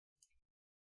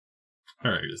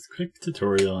Alright, just a quick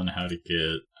tutorial on how to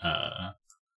get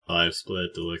live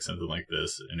split to look something like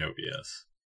this in OBS.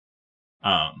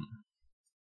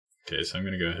 Okay, so I'm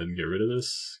going to go ahead and get rid of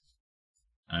this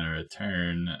and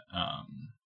return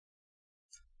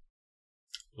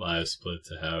live split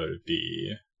to how it would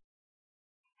be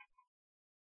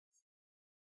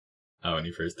when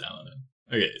you first download it.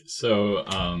 Okay, so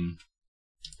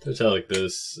to tell like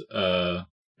this, I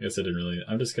guess I didn't really,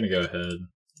 I'm just going to go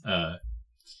ahead.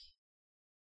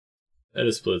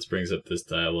 Edit splits brings up this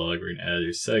dialog where you can add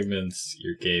your segments,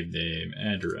 your game name,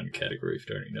 and your run category if you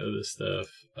don't already know this stuff.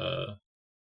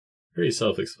 Pretty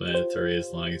self-explanatory as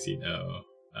long as you know.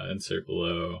 Insert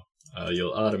below.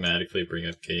 You'll automatically bring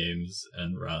up games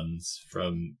and runs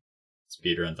from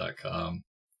speedrun.com.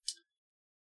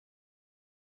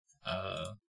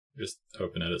 Just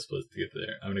open edit splits to get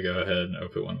there. I'm going to go ahead and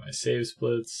open one of my save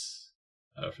splits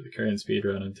for the current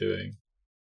speedrun I'm doing.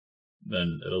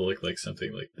 Then it'll look like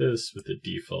something like this with the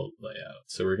default layout.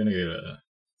 So we're going to go to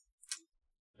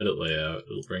edit layout.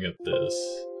 It'll bring up this.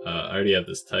 I already have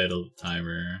this title,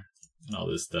 timer, and all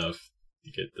this stuff to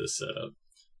get this set up.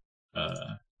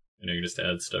 And you can just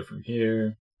add stuff from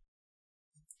here.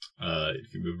 You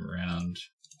can move them around.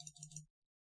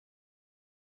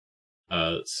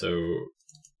 So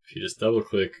if you just double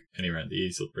click anywhere on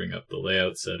these, you'll bring up the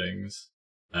layout settings.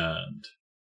 And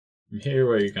from here,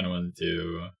 what you're going to want to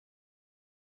do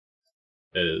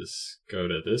is go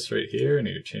to this right here and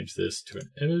you change this to an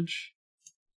image.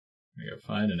 You go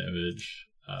find an image.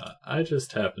 I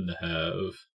just happen to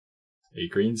have a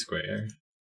green square.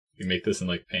 You make this in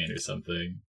like Paint or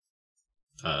something.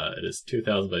 It is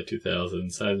 2000 by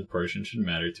 2000. Size and proportion shouldn't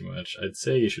matter too much. I'd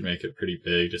say you should make it pretty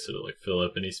big just so to like fill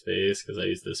up any space because I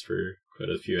use this for quite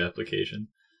a few applications.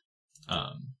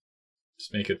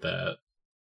 Just make it that.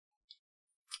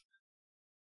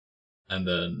 And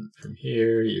then from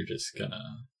here, you're just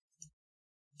gonna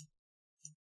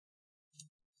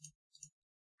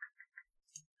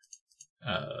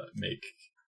wait,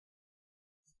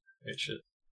 shit.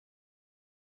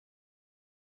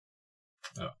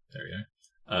 Oh, there we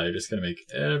are. You're just gonna make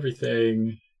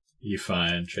everything you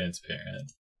find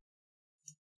transparent.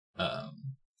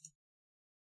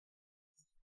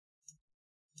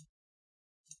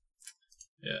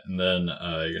 Yeah, and then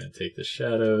you're gonna take the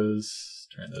shadows,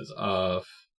 turn those off.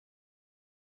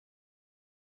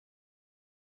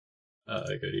 Go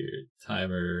to your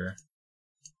timer.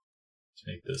 Let's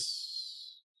make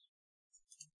this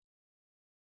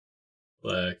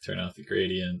black, turn off the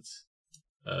gradient.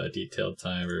 Detailed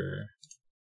timer,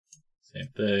 same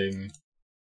thing.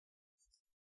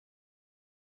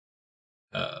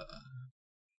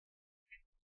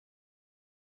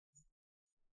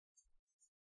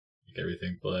 Make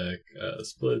everything black.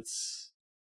 Splits.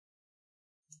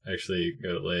 Actually,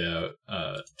 go to layout.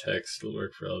 Text will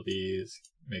work for all these.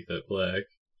 Make that black.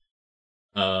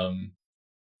 From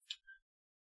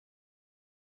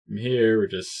here, we're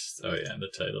just, oh yeah, and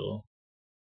the title.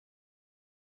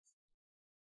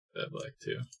 That black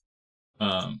too.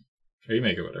 Or you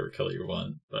make it whatever color you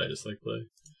want, but I just like black.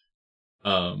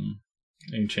 You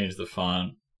can change the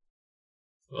font.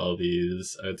 All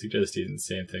these, I would suggest using the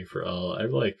same thing for all. I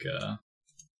like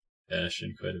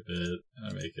Ashen quite a bit.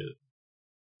 I make it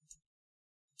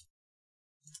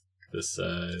this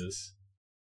size.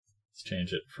 Let's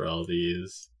change it for all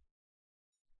these.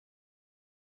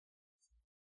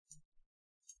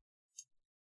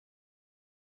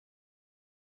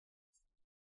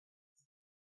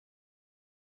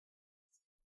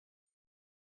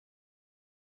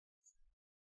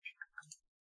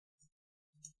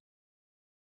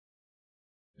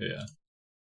 Yeah.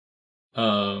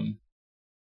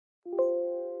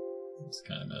 It's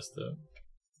kind of messed up.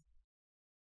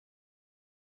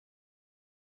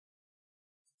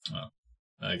 Oh,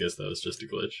 I guess that was just a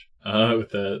glitch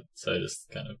with that, so I just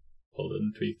kind of pulled it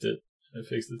and tweaked it, and it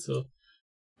fixed itself.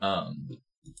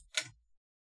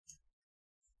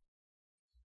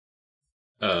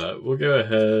 We'll go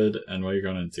ahead, and what you're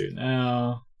going to do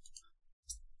now,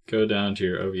 go down to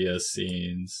your OBS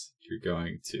scenes. You're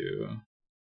going to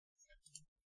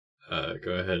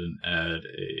go ahead and add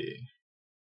a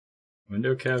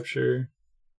window capture.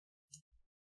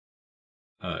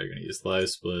 You're going to use live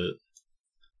split.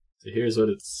 So here's what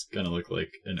it's going to look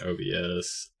like in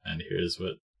OBS, and here's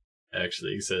what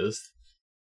actually exists.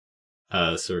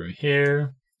 So from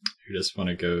here, you just want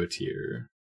to go to your,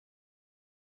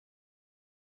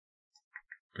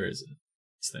 where is it?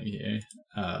 This thing here.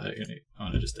 You're going to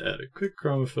want to just add a quick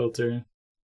chroma filter.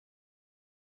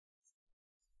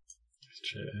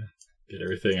 Try to get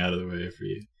everything out of the way for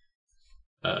you.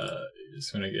 You're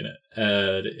just gonna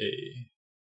add a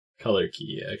color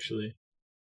key actually.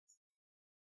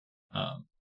 Do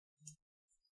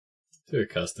a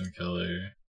custom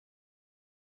color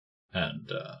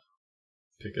and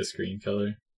pick a screen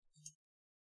color.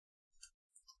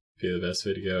 Be the best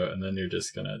way to go, and then you're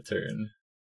just gonna turn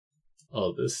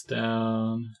all this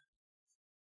down.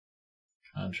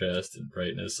 Contrast and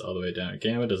brightness all the way down.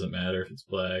 Gamma doesn't matter if it's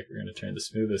black. We're gonna turn the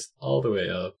smoothness all the way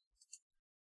up.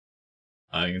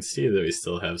 You can see that we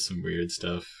still have some weird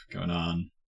stuff going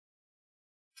on.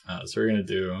 So we're gonna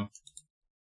go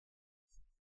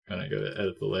to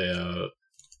edit the layout,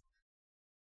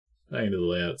 back into the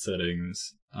layout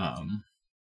settings.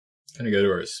 Gonna go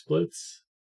to our splits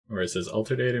where it says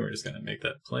alternating. We're just gonna make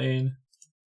that plain.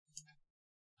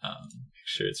 Make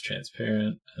sure it's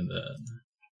transparent, and then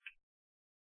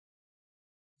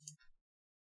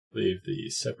leave the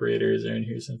separators are in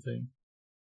here something.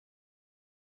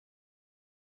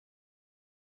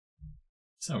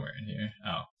 Somewhere in here.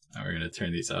 Oh, now we're gonna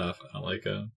turn these off. I don't like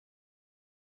them.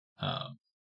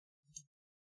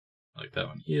 Like that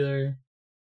one either.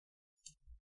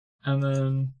 And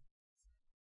then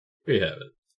we have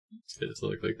it. It's good to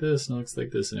look like this, and it looks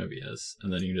like this in OBS.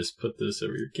 And then you just put this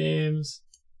over your games,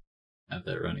 have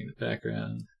that running in the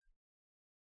background.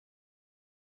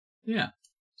 Yeah,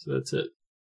 so that's it.